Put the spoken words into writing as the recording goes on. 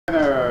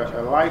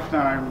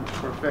lifetime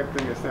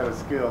perfecting a set of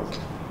skills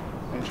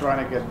and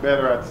trying to get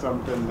better at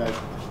something that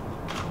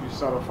you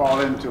sort of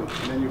fall into,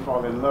 and then you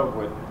fall in love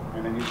with,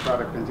 and then you try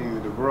to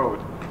continue to grow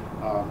it.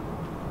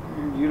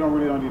 You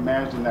don't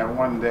imagine that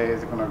one day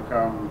it's going to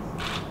come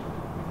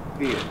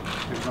here.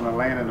 It's going to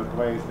land in a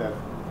place that's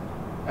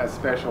as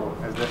special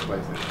as this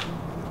place is.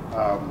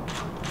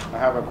 I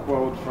have a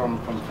quote from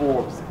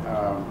Forbes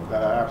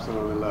that I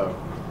absolutely love.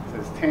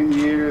 It says, 10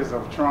 years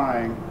of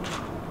trying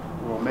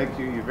will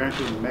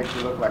eventually make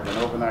you look like an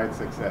overnight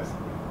success.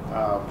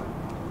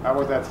 I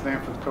was at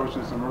Stanford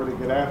coaching some really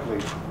good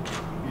athletes,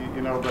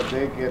 you know, but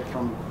they get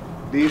from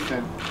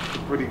decent to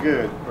pretty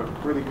good, but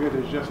pretty good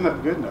is just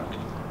not good enough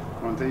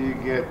until you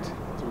get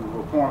to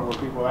a point where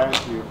people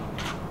ask you,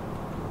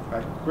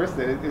 like Chris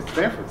said, it's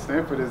Stanford.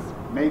 Stanford is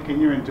making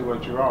you into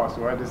what you are.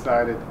 So I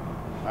decided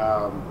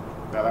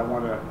that I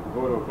want to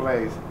go to a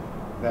place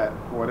that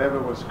whatever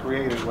was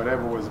created,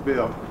 whatever was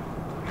built,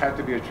 had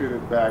to be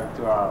attributed back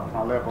to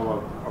our level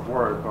of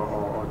work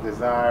or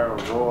desire or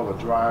goal or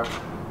drive,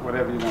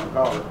 whatever you want to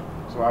call it.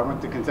 So I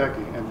went to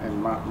Kentucky,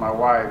 and my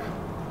wife,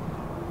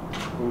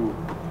 who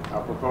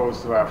I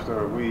proposed to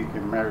after a week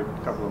and married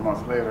a couple of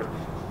months later,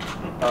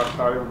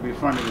 thought it would be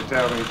funny to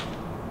tell me,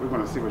 we're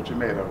going to see what you're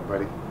made of,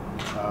 buddy.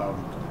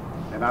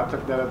 And I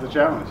took that as a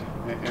challenge.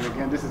 And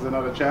again, this is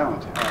another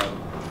challenge.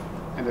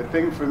 And the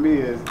thing for me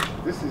is,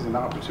 this is an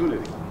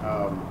opportunity.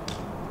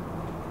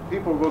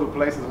 People go to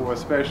places who are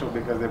special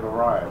because they've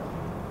arrived.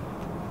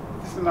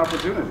 This is an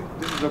opportunity.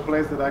 This is a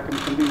place that I can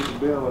continue to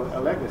build a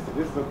legacy.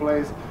 This is a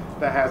place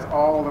that has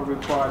all the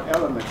required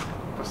elements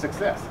for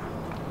success.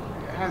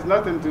 It has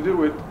nothing to do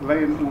with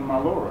laying on my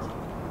laurels.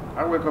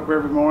 I wake up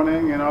every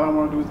morning and all I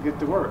want to do is get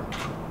to work.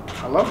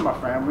 I love my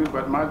family,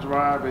 but my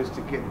drive is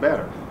to get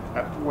better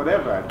at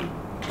whatever I do.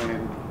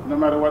 And no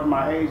matter what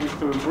my age is,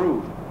 to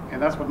improve. And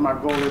that's what my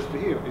goal is for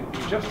here,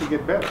 it's just to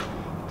get better.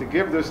 To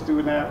give the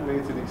student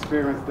athletes an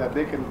experience that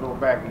they can go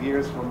back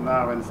years from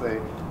now and say,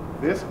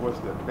 this was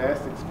the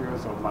best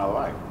experience of my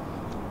life.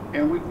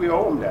 And we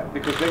owe them that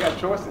because they got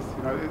choices.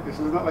 You know, it's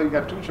not like you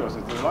got two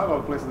choices. There's a lot of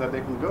other places that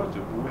they can go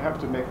to. And we have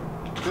to make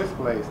this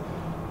place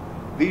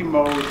the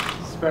most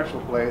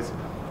special place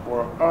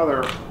where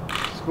other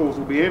schools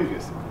will be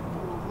envious.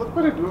 Look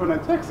what they're doing in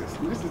Texas.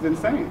 This is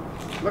insane.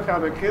 Look how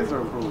the kids are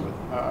improving.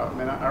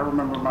 I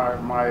remember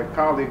my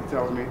colleague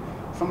telling me,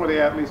 some of the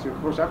athletes you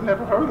coach, I've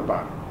never heard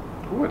about them.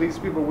 Who are these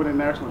people winning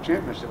national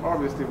championship?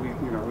 Obviously,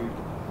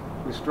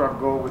 we struck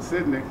gold with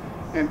Sydney,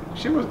 and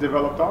she was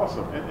developed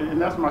also, and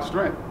that's my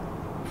strength.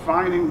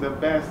 Finding the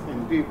best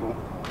in people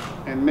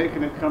and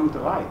making it come to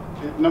light,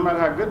 no matter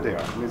how good they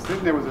are. I mean,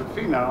 Sydney was a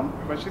phenom,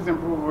 but she's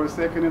improved over a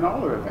second in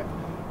all her events.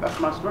 That's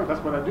my strength.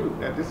 That's what I do.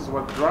 This is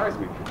what drives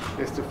me,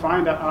 is to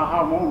find that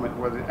aha moment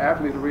where the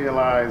athlete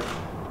realizes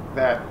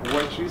that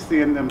what you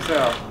see in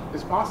themselves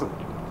is possible.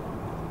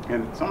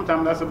 And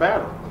sometimes that's a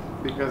battle,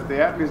 because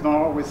the athletes don't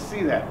always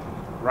see that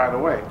right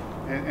away.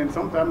 And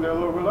sometimes they're a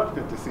little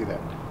reluctant to see that.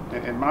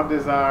 And my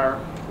desire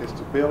is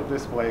to build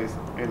this place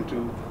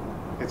into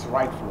its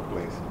rightful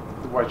place.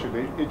 What should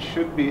be? It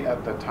should be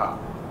at the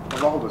top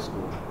of all the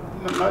schools.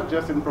 Not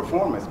just in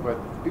performance, but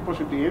people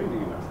should be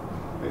envying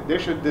us. They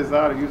should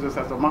desire to use us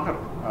as a model.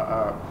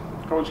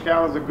 Coach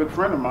Cal is a good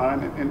friend of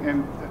mine,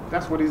 and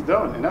that's what he's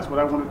done, and that's what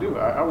I want to do.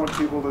 I want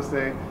people to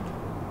say,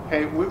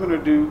 hey, we're going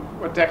to do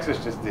what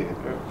Texas just did.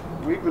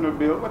 We're going to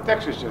build what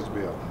Texas just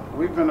built.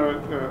 We're going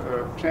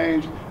to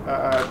change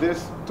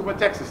this to what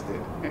Texas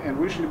did. And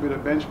we should be the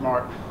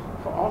benchmark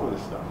for all of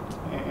this stuff.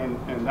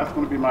 And that's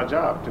going to be my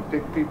job, to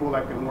pick people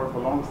that can work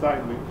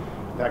alongside me,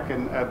 that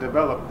can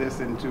develop this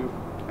into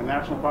a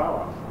national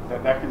powerhouse,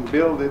 that can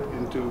build it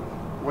into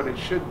what it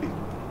should be.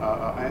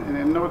 And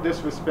in no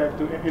disrespect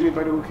to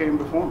anybody who came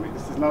before me.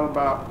 This is not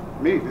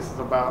about me. This is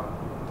about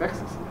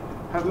Texas.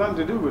 It has nothing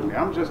to do with me.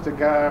 I'm just a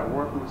guy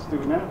working with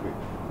student athletes.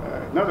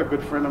 Another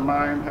good friend of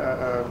mine,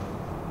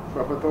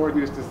 Papa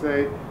Thornton, used to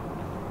say,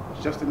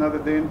 it's just another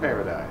day in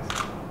paradise.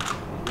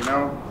 You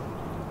know,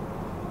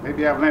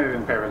 maybe I've landed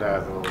in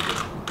paradise a little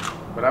bit,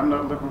 but I'm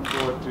not looking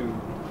forward to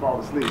fall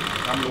asleep.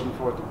 I'm looking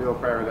forward to build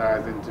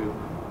paradise into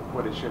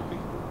what it should be.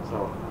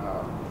 So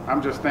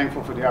I'm just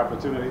thankful for the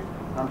opportunity.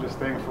 I'm just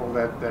thankful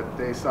that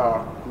they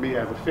saw me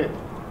as a fit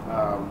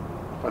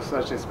for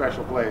such a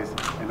special place,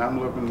 and I'm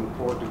looking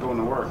forward to going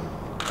to work.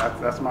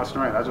 That's my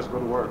strength. I just go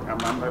to work. I'm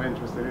not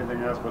interested in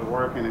anything else but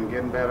working and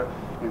getting better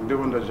and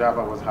doing the job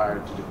I was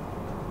hired to do.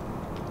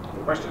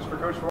 Questions for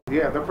Coach Floreal?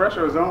 Yeah, the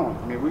pressure is on.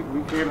 I mean,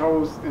 we can't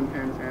host and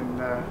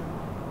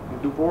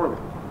do poorly.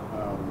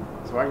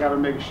 So I got to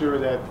make sure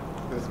that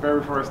this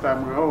very first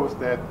time we host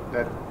that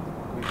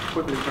we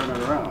quickly turn it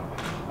around.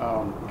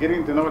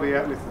 Getting to know the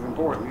athletes is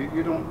important.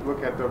 You don't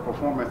look at their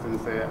performance and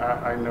say,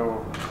 I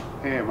know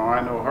him or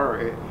I know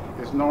her.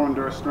 It's knowing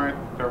their strength,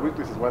 their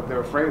weaknesses, what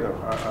they're afraid of,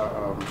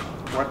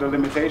 what their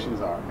limitations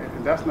are.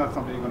 And that's not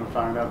something you're going to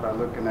find out by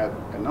looking at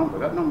a number.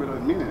 That number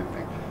doesn't mean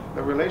anything.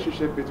 The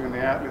relationship between the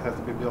athletes has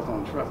to be built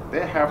on trust.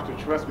 They have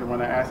to trust me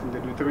when I ask them to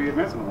do 3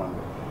 events in one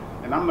day.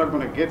 And I'm not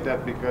going to get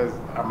that because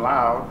I'm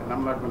loud, and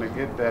I'm not going to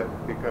get that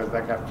because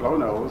I got flow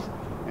nose,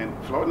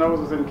 And float nose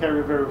doesn't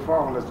carry very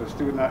far unless the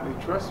student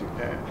athlete trusts you.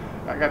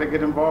 And I got to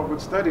get involved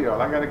with study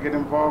hall. I got to get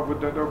involved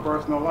with their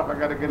personal life. I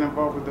got to get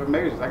involved with their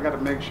majors. I got to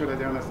make sure that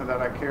they understand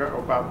that I care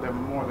about them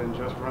more than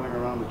just running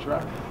around the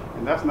track.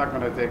 And that's not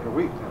going to take a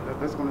week.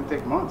 That's going to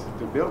take months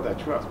to build that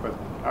trust. But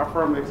I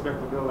firmly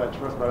expect to build that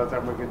trust by the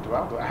time we get to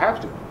outdoor. I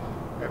have to,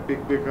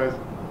 because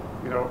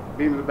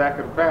being in the back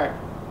of the pack,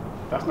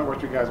 that's not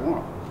what you guys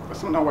want.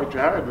 That's not what you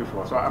hired me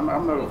for. So I'm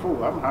not a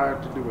fool. I'm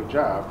hired to do a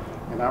job,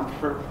 and I'm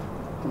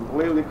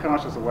completely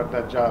conscious of what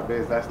that job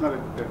is. That's not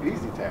an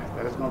easy task.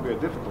 That is going to be a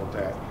difficult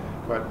task.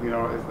 But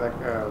it's like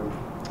I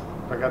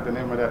forgot the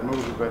name of that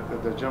movie,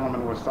 but the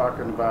gentleman was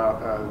talking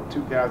about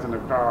two guys in the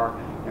car,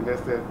 and they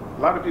said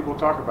a lot of people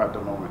talk about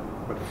the moment,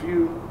 but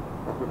few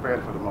are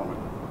prepared for the moment.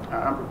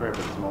 I'm prepared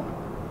for this moment.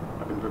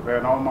 I've been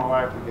preparing all my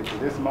life to get to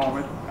this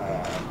moment.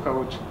 I've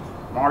coached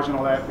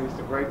marginal athletes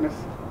to greatness.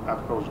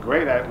 I've coached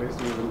great athletes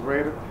to even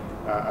greater.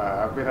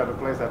 I've been at a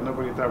place that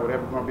nobody thought would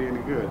ever going to be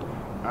any good.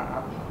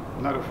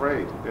 I'm not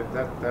afraid.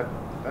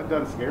 That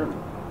doesn't scare me.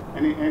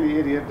 Any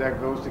idiot that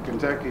goes to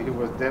Kentucky who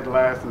was dead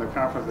last in the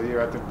conference the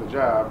year I took the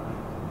job,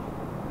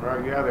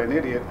 well, you're either an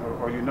idiot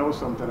or you know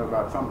something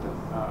about something.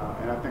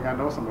 And I think I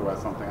know something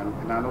about something,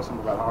 and I know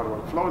something about hard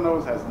work. Flow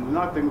nose has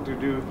nothing to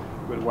do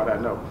with what I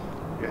know.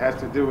 It has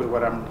to do with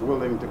what I'm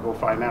willing to go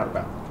find out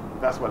about.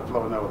 That's what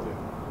flow nose is.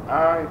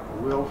 I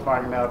will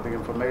find out the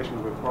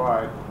information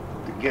required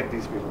to get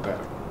these people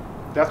better.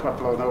 That's what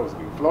flow nose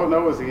means. Flow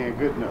nose, he ain't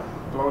good enough.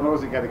 Flow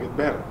nose, he got to get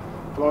better.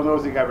 Flow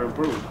knows he got to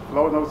improve.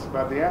 Flow knows is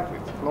about the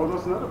athletes. Flow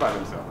knows not about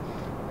himself.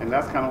 And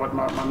that's kind of what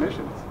my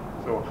mission is.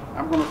 So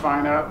I'm going to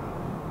find out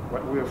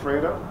what we're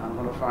afraid of. I'm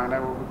going to find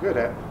out what we're good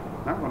at.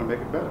 And I'm going to make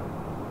it better.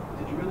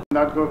 Did you really?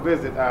 Not go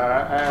visit.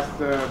 I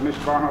asked Ms.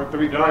 Barnhart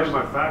 3 questions.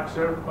 my facts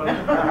here?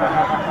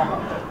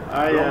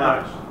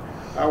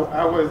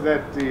 I was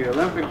at the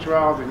Olympic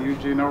trials in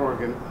Eugene,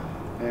 Oregon,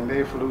 and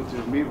they flew to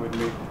meet with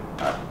me.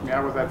 I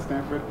was at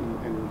Stanford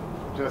and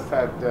just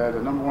had the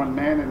 #1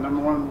 man and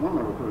 #1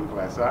 woman recruiting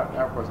class. So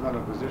I was not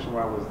in a position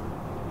where I was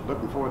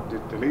looking forward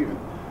to leaving.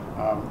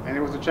 And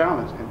it was a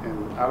challenge.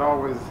 And I'd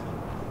always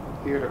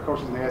hear the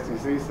coaches in the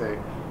SEC say,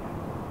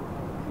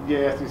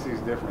 yeah, SEC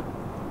is different.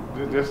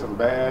 There's some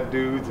bad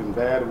dudes and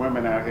bad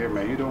women out here,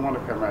 man. You don't want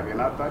to come out here.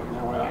 And I thought,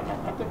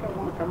 I think I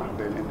want to come out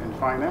there and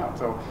find out.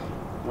 So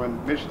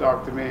when Mitch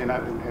talked to me, and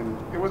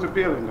it was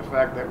appealing, the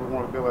fact that we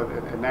want to build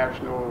a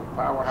national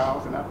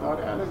powerhouse, and I thought,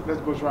 yeah,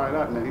 let's go try it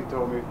out. And then he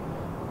told me,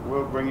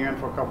 we'll bring you in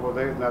for a couple of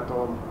days, and I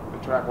told him the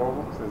track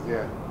oval. He says,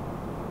 yeah.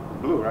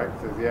 Blue, right?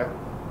 He says, yeah.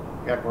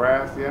 Got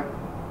grass, yeah.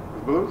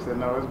 It's blue? He said,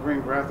 no, it's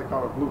green grass. They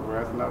call it blue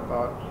grass. And I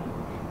thought,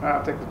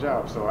 I'll take the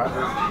job. So I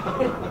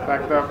just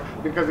backed up.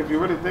 Because if you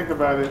really think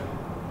about it,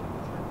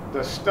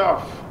 the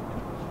stuff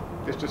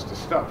is just the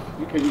stuff.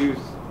 You can use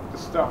the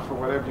stuff for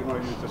whatever you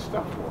want to use the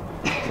stuff for.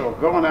 So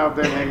going out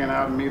there, hanging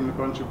out, and meeting a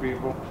bunch of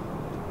people,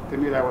 to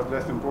me that was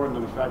less important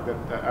than the fact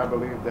that I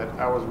believed that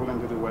I was willing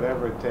to do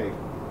whatever it takes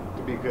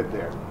to be good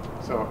there.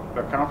 So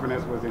the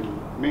confidence was in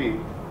me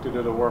to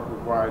do the work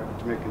required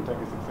to make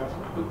Kentucky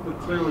successful. But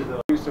clearly,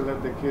 though, I used to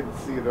let the kids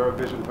see their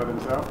vision for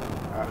themselves.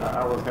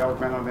 I was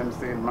hell-bent on them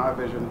seeing my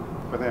vision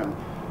for them,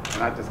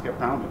 and I just kept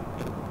pounding.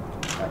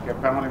 I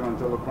kept pounding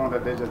until the point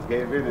that they just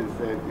gave in and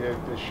said,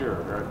 yeah,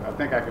 sure, I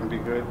think I can be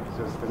good.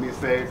 Just let me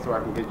say it so I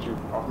can get you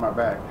off my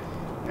back.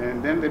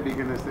 And then they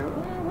begin to say,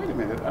 well, wait a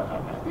minute, I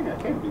think I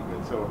can be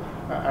good. So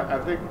I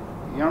think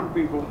young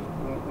people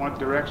want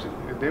direction.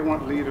 They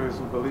want leaders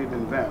who believe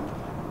in them.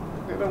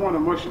 They don't want a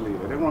mushy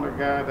leader. They want a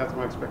guy that's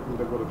going to expect them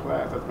to go to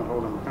class, that's going to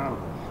hold them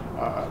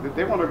accountable.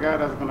 They want a guy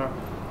that's going to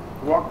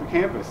walk the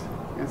campus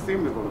and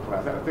seem to go to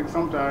class. I think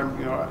sometimes,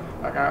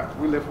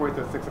 we lift weights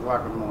at 6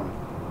 o'clock in the morning.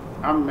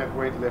 I'm at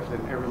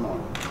weightlifting every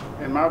morning.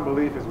 And my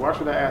belief is, why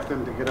should I ask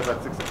them to get up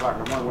at 6 o'clock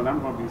in the morning when I'm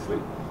going to be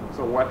asleep?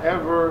 So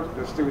whatever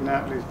the student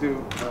athletes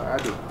do, I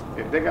do.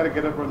 If they got to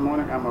get up in the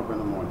morning, I'm up in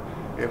the morning.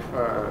 If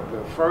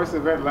the first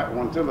event,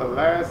 until the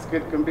last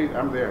kid compete,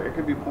 I'm there. It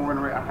could be pouring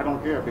rain. I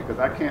don't care, because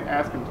I can't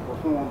ask them to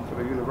perform for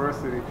the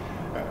university,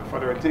 for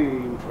their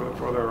team,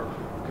 for their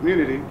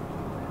community.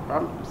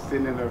 I'm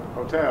sitting in a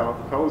hotel,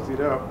 cozied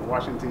up,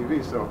 watching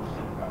TV. So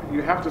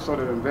you have to sort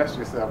of invest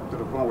yourself to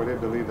the point where they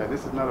believe that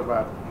this is not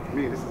about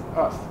me, this is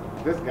us.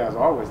 This guy's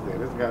always there.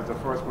 This guy's the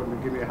first one to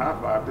give me a high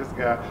five. This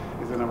guy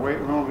is in a weight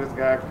room. This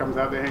guy comes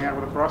out there, hang out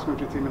with a cross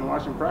country team and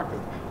watching practice.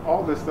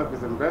 All this stuff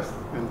is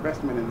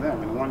investment in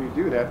them. And when you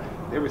do that,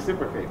 they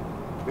reciprocate.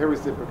 They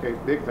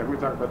reciprocate big time. We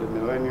talk about the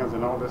millennials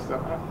and all this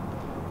stuff.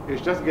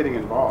 It's just getting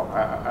involved.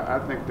 I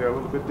think they're a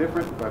little bit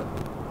different, but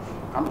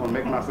I'm going to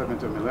make myself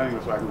into a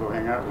millennial so I can go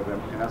hang out with them,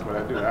 and that's what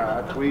I do.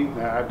 I tweet,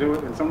 I do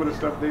it, and some of the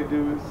stuff they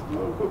do is a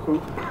little cuckoo,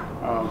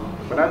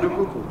 but I do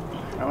cuckoo.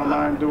 I don't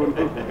mind doing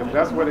cuckoo. If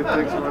that's what it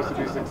takes for us to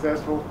be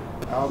successful,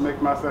 I'll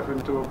make myself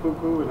into a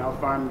cuckoo, and I'll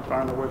find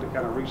a way to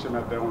kind of reach them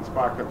at their own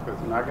spot. Because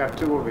I got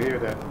two over here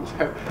that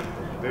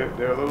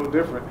they're a little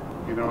different.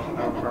 I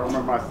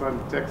remember my son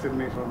texted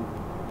me from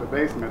the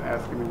basement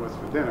asking me what's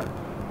for dinner.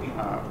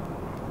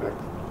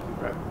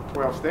 Like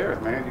 12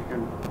 stairs, man. You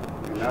can.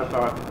 And I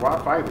thought, why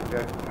fight it?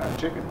 That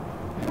chicken.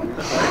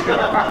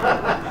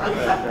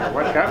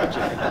 What kind of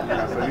check? You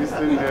know, so you're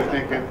sitting there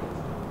thinking,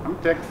 I'm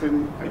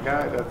texting a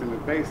guy that's in the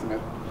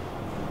basement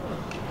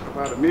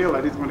about a meal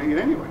that he's going to eat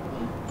anyway.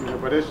 You know,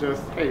 but it's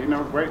just, hey, you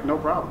know, great, no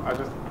problem. I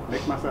just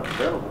make myself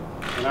available,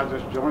 and I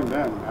just join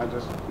them. I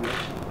just, you know,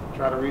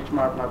 try to reach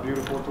my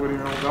beautiful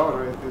 20-year-old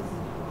daughter.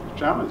 It's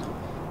challenging,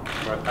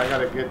 but I got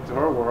to get to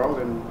her world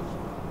and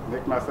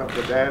make myself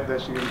the dad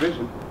that she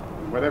envisioned.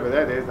 And whatever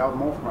that is, I'll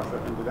morph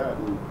myself into that.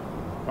 And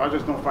I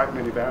just don't fight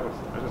many battles.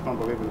 I just don't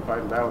believe in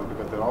fighting battles,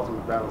 because the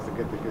ultimate battle is to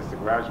get the kids to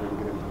graduate and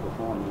get them to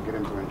perform and get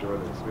them to enjoy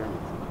the experience.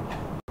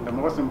 The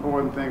most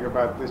important thing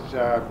about this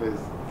job is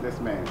this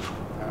man.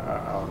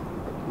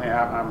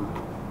 I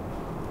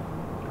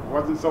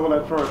wasn't sold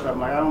at first. I'm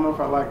like, I don't know if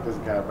I like this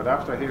guy, but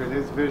after hearing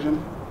his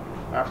vision,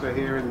 after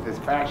hearing his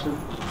passion,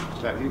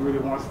 that he really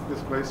wants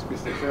this place to be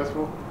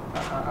successful,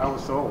 I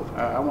was sold.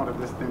 I wanted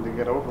this thing to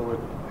get over with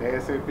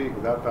ASAP,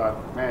 because I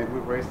thought, man,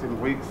 we're wasting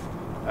weeks.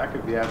 I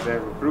could be out there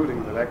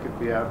recruiting, but I could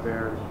be out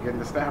there getting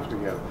the staff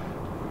together.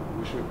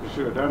 We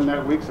should have done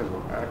that weeks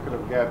ago. I could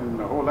have gotten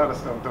a whole lot of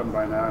stuff done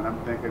by now, and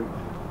I'm thinking,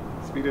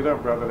 speed it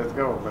up, brother, let's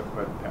go.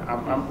 But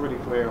I'm pretty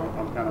clear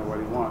on kind of what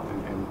he wants.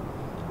 And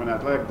when an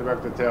athletic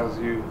director tells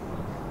you,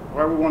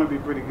 well, we want to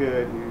be pretty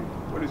good,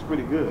 what is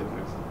pretty good?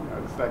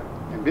 It's like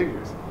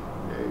ambiguous.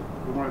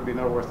 We want to be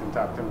no worse than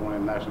top 10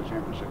 winning national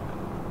championship.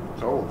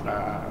 So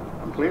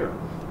I'm clear.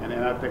 And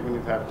I think we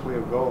need to have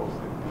clear goals,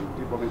 and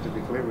people need to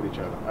be clear with each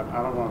other.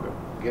 I don't want to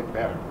get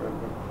better.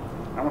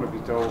 I want to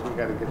be told we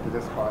got to get to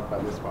this spot by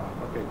this spot.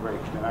 Okay,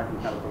 great. Then I can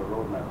kind of put a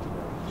roadmap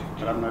together.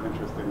 But I'm not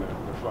interested in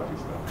the fluffy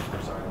stuff.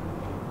 I'm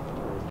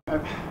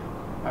sorry.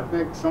 I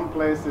think some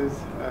places,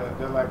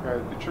 they're like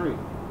a tree,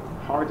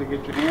 hard to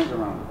get your hands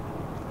around.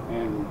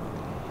 And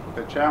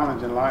the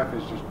challenge in life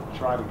is just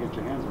try to get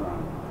your hands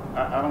around it.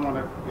 I don't want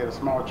to get a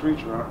small tree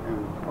trunk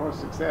and,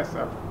 success,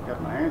 I've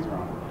got my hands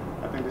around it.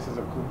 I think this is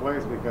a cool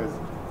place, because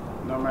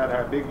no matter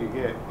how big you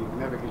get, you can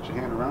never get your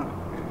hand around it.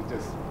 You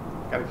just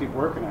got to keep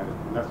working at it.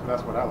 And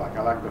that's what I like.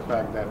 I like the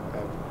fact that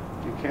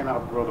you can't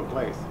outgrow the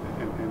place.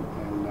 And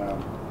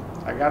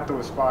I got to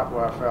a spot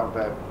where I felt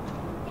that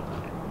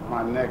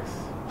my next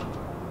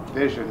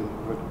vision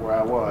with where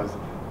I was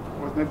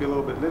maybe a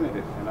little bit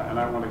limited, and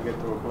I want to get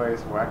to a place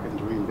where I can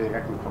dream big.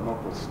 I can come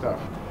up with stuff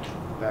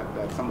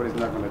that somebody's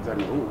not going to tell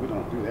me, "Ooh, we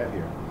don't do that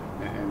here."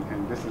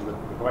 And this is the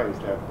place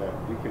that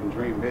you can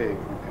dream big,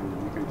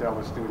 and you can tell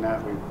a student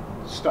athlete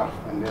stuff,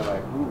 and they're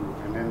like, "Ooh,"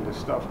 and then the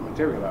stuff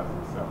materializes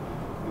itself.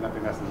 And I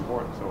think that's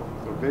important. So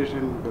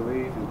vision,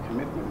 belief, and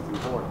commitment is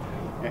important.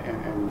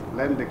 And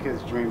letting the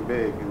kids dream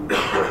big and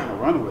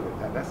run with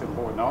it, that's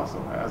important also,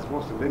 as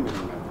opposed to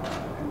limiting them.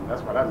 And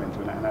that's what I'm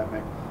into, and I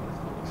think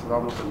this is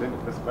almost a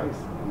limitless space.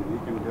 And you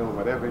can build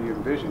whatever you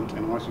envision,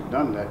 and once you've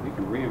done that, you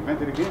can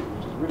reinvent it again,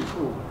 which is really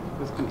cool.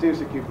 Just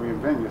continuously keep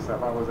reinventing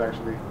yourself. I was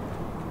actually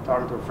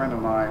talking to a friend of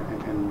mine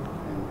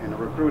in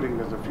recruiting.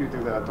 There's a few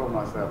things that I told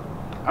myself,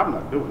 I'm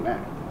not doing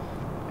that.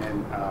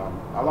 And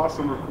I lost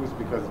some recruits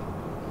because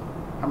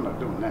I'm not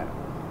doing that.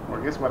 Well,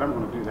 guess what? I'm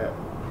going to do that.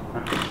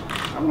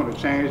 I'm going to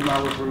change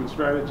my recruiting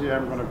strategy.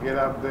 I'm going to get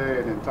out there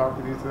and then talk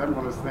to these. I'm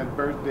going to send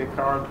birthday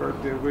cards,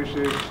 birthday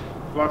wishes,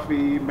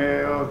 fluffy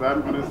emails.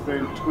 I'm going to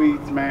send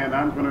tweets, man.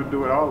 I'm going to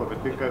do it, all of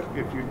it. Because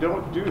if you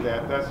don't do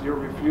that, that's your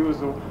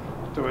refusal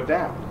to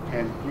adapt.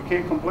 And you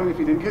can't complain if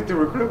you didn't get to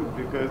recruit,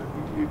 because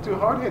you're too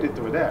hard-headed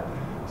to adapt.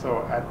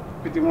 So at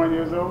 51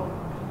 years old,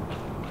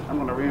 I'm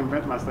going to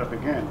reinvent myself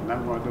again. And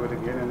I'm going to do it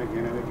again and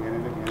again and again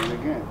and again and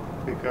again.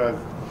 Because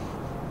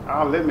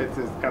our limits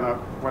is kind of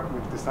what we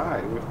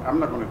decide. I'm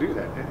not going to do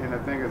that. And the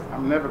thing is,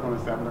 I'm never going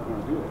to say I'm not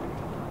going to do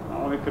that. My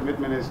only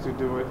commitment is to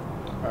do it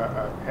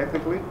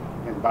ethically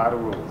and by the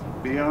rules.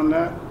 Beyond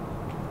that,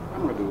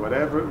 I'm going to do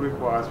whatever it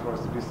requires for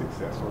us to be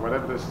successful,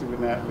 whatever the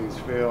student athletes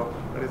feel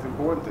that is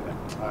important to them.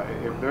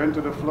 If they're into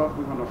the fluff,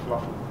 we're going to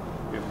fluff them.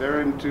 If they're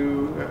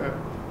into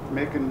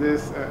making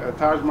this a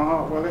Taj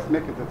Mahal, well, let's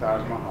make it the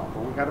Taj Mahal.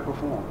 But we got to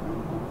perform.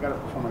 We've got to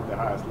perform at the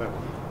highest level.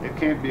 It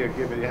can't be a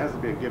give. It has to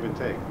be a give and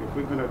take. If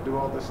we're going to do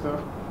all this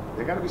stuff,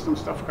 there got to be some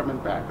stuff coming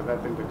back, because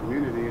I think the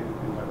community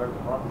and the athletic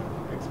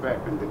department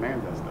expect and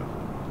demand that stuff.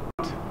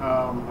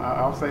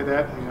 I'll say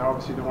that.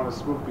 Obviously, you don't want to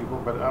spook people,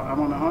 but I'm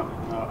on the hunt,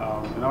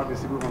 and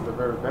obviously, we want the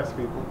very best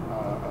people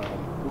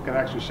who can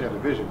actually share the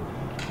vision.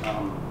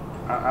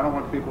 I don't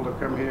want people to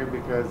come here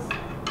because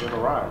they've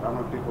arrived. I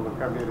want people to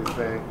come here to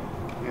say,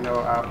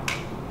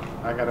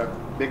 I got a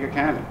bigger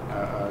cannon.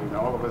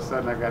 All of a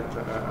sudden, I got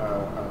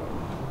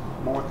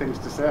more things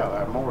to sell. I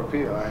have more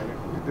appeal.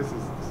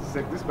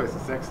 This place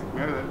is sexy.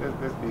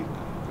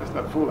 Let's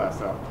not fool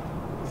ourselves.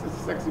 This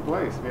is a sexy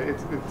place.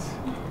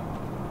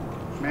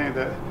 Man,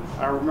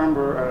 I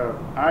remember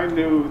I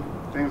knew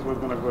things were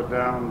going to go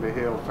down the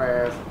hill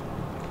fast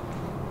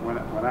when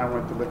I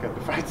went to look at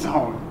the fight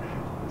zone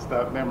and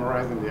start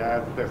memorizing the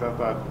eyes and text. I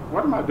thought,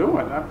 what am I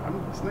doing?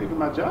 I'm just not even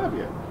my job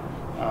yet.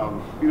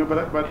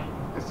 But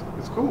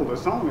it's cool. The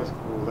song is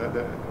cool.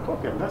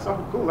 Okay, that's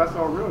all cool. That's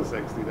all real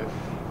sexy.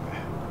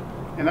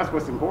 And that's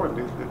what's important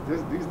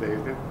these days.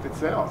 It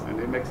sells, and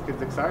it makes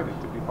kids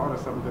excited to be part of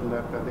something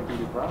that they can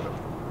be proud of.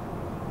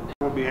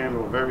 will be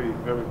handled very,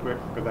 very quick,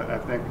 because I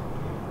think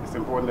it's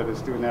important that the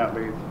student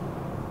athlete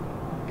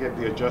get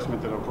the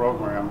adjustment to the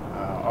program.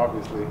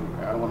 Obviously,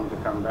 I don't want them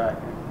to come back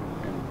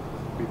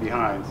and be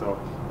behind. So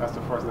that's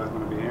the first that's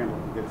going to be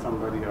handled. Get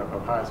somebody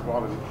of highest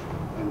quality.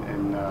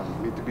 And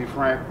need to be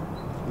frank,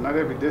 not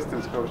every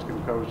distance coach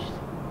can coach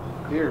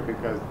here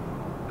because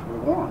we're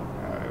warm.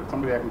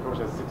 Somebody that can coach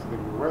at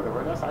 60-degree weather,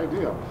 right? That's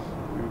ideal.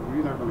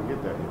 We're not going to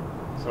get that here.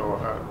 So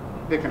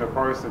picking a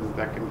person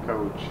that can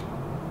coach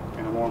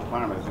in a warm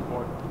climate is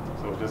important.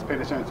 So just pay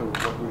attention to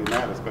what really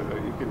matters, because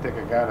you can take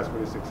a guy that's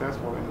really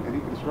successful and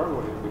he can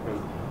struggle here because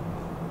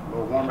a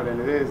little warmer than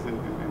it is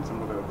in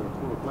some of the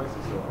cooler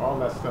places. So all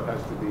that stuff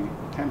has to be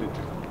tended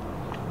to.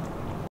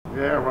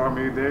 Yeah, well, I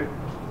mean,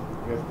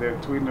 they're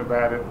tweeting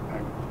about it.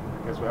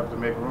 I guess we have to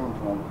make room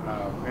for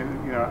them.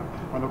 And you know,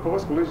 on the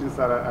post-collegiate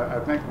side, I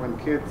think when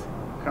kids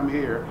come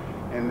here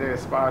and they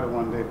aspire to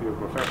one day be a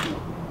professional,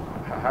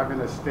 having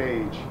a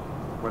stage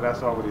where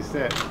that's already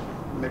set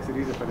makes it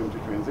easier for them to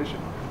transition.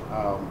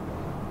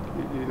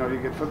 You know, you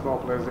get football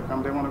players that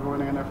come, they want to go in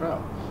the NFL.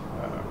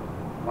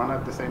 Why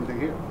not the same thing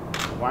here?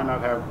 Why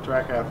not have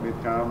track athletes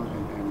come,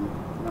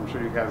 and I'm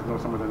sure you guys know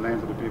some of the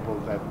names of the people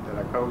that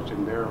I coach,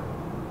 and they're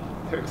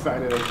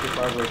excited. I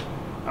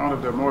don't know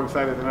if they're more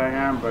excited than I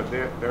am, but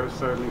they're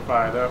certainly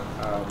fired up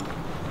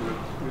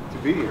to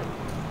be here.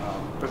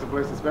 Because the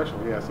place is special,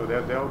 yeah. So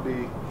they'll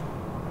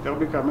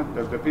be coming.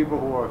 The people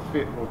who are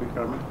fit will be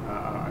coming,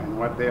 and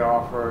what they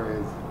offer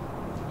is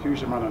a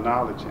huge amount of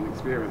knowledge and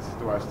experience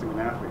to our student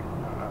athlete.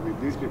 I mean,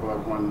 these people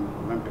have won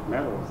Olympic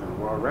medals and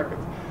world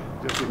records.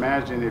 Just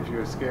imagine if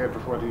you're scared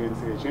before the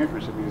NCAA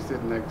championship, and you're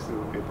sitting next to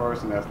a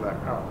person that's like,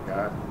 oh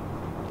God,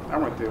 I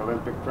went to the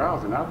Olympic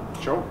trials and I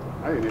choked.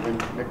 I didn't even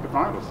make the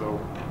final, so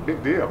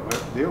big deal.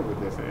 Let's deal with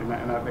this. And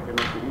I think it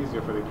makes it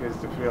easier for the kids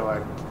to feel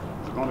like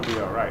it's going to be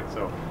all right.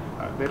 So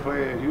they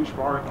play a huge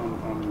part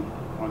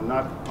on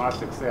not my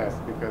success,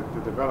 because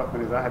the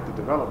development is I had to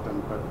develop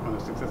them, but on the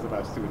success of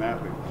our student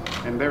athlete.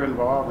 And they're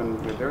involved, and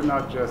they're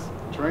not just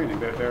training.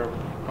 They're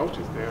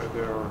coaches.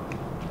 They're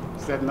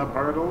setting up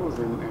hurdles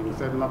and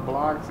setting up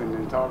blocks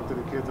and talking to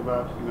the kids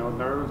about, you know,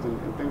 nerves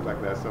and things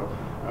like that. So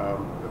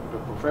the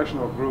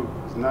professional group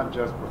is not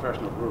just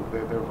professional group.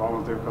 They're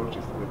volunteer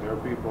coaches. They're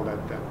people that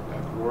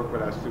work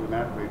with our student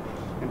athlete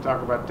and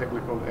talk about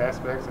technical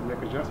aspects and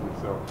make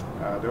adjustments. So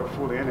they're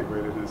fully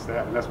integrated in the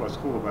staff, and that's what's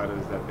cool about it,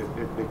 is that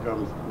it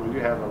becomes, when you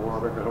have a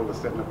world record holder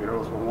setting up your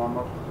hurdles for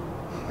warm-up,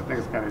 I think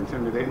it's kind of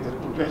intimidating to the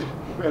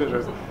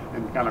competitors,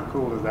 and kind of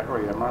cool is like, oh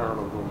yeah, my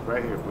hurdle goes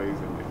right here, please,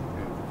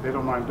 and they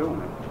don't mind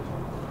doing it.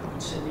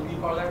 Would Sydney be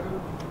part of that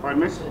group?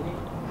 Pardon me? Sydney?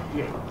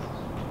 Yeah.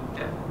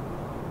 Yeah.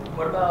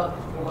 What about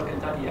former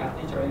Kentucky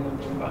athletes? Are anyone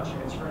thinking about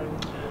transferring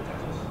to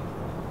Texas?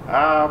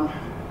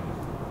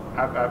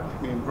 I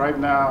mean, right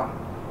now,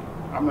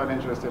 I'm not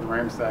interested in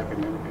Ramsack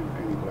in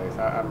any place.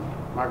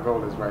 My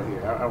goal is right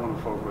here. I want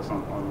to focus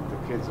on the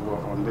kids who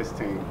are on this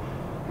team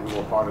and who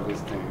are part of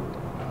this team.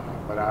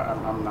 But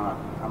I'm not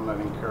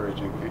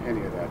encouraging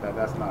any of that.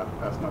 That's not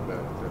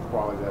the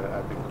quality that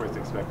I think Chris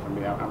expects from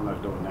me. I'm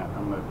not doing that.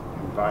 I'm not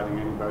inviting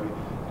anybody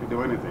to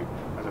do anything.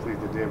 I just need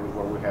to deal with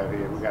what we have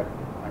here.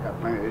 I got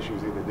plenty of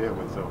issues here to deal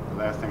with. So the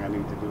last thing I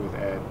need to do is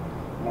add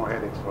more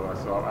headaches for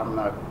us. So I'm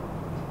not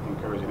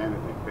encouraging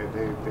anything.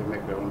 They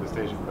make their own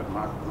decision. But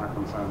my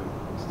concern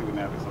is student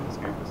athletes on this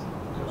campus.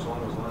 So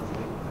along those lines, I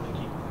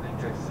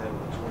think Texas had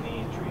 20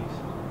 entries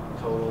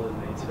total in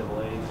the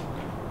NCAAs.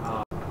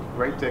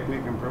 Great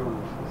technique improves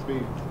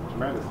speed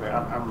tremendously.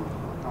 I'm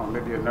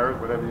maybe a nerd,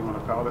 whatever you want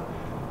to call it.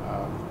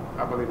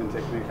 I believe in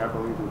technique. I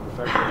believe in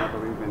perfection. I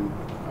believe in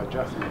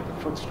adjustment, the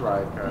foot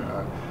strike,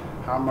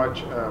 how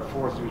much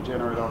force you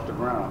generate off the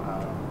ground.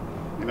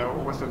 You know,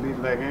 what's the lead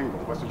leg angle?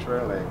 What's the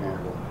trail leg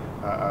angle?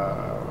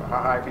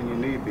 How high can your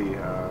knee be?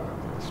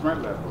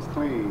 Sprint levels,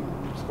 clean,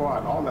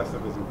 squat, all that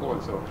stuff is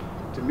important. So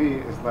to me,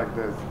 it's like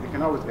this. You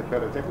can always get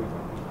better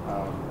technically.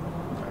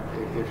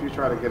 If you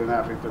try to get an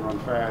athlete to run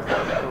fast,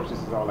 coach, this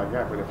is all I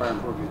got, but if I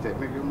improve your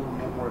technique, you'll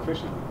move more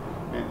efficiently.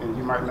 And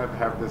you might not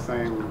have the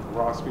same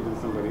raw speed as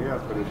somebody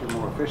else, but if you're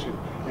more efficient,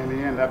 in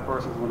the end, that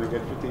person's going to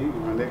get fatigued.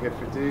 And when they get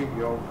fatigued,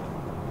 your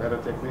better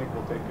technique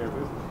will take care of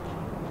business.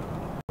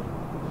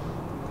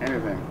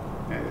 Anything.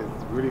 And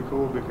it's really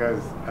cool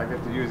because I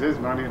get to use his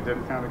money, it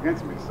doesn't count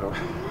against me. So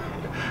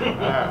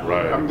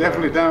I'm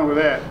definitely down with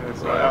that. And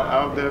so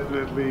I'll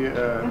definitely,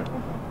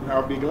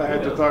 I'll be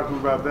glad to talk to him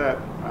about that.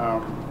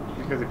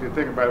 Because if you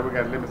think about it, we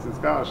got limits in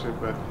scholarship,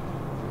 but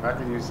if I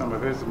can use some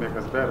of this to make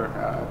us better,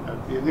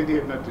 I'd be an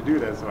idiot not to do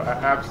that. So I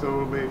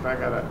absolutely, if I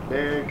got to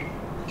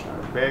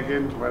beg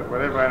in,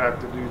 whatever I have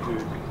to do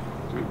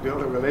to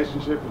build a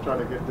relationship and try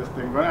to get this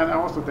thing running. And I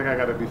also think I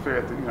got to be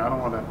fair to, I don't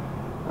want to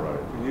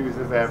use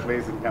his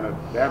athletes and kind of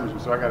damage them.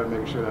 So I got to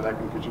make sure that I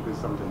can contribute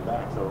something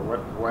back. So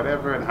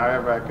whatever and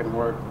however I can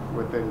work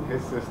within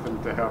his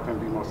system to help him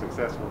be more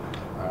successful,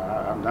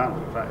 I'm down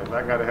with it. If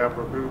I got to help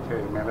recruit,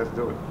 hey man, let's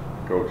do it.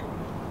 Coach,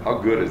 how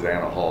good is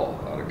Anna Hall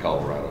out of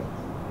Colorado?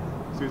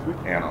 Excuse me?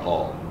 Anna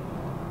Hall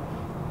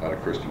out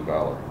of Christian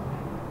Valor.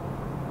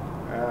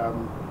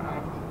 I'm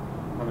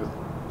going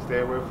to stay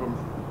away from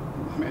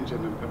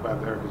mention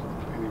about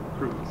any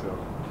recruit, so.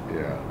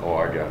 Yeah, oh,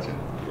 I got you.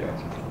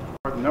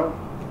 No.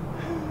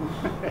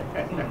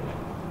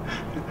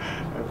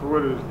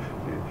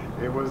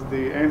 It was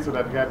the answer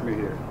that got me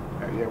here.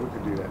 Yeah, we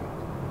could do that.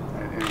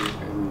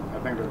 And I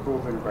think the cool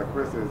thing about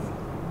Chris is,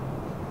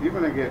 you're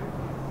going to get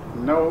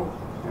no,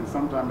 and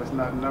sometimes it's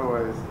not no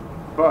as,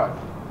 but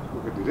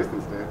we could do this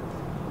instead.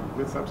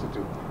 Good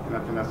substitute. And I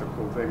think that's the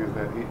cool thing is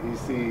that he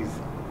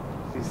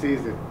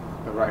sees it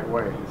the right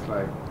way. It's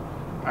like,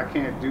 I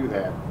can't do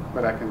that,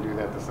 but I can do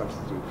that to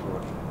substitute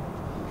for it.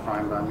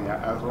 Fine by me.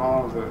 As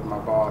long as my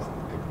boss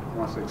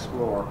wants to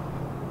explore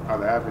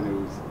other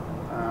avenues,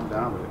 I'm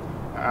down with it.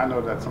 I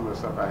know that some of the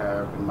stuff I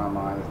have in my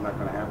mind is not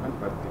going to happen,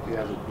 but if he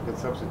has a good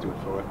substitute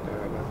for it,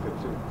 that's good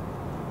too.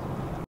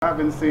 I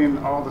haven't seen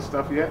all the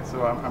stuff yet,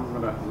 so I'm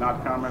going to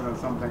not comment on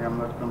something I'm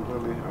not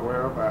completely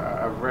aware of.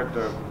 I've read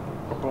the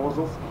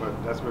proposals, but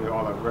that's really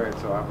all I've read,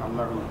 so I'm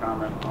not going to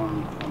comment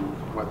on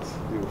what's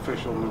the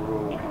official new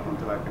rule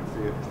until I can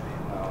see it.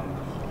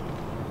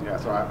 Yeah,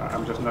 so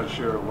I'm just not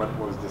sure what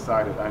was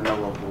decided. I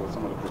know of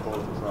some of the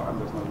proposals, so I'm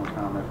just not going to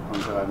comment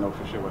until I know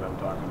for sure what I'm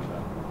talking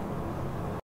about.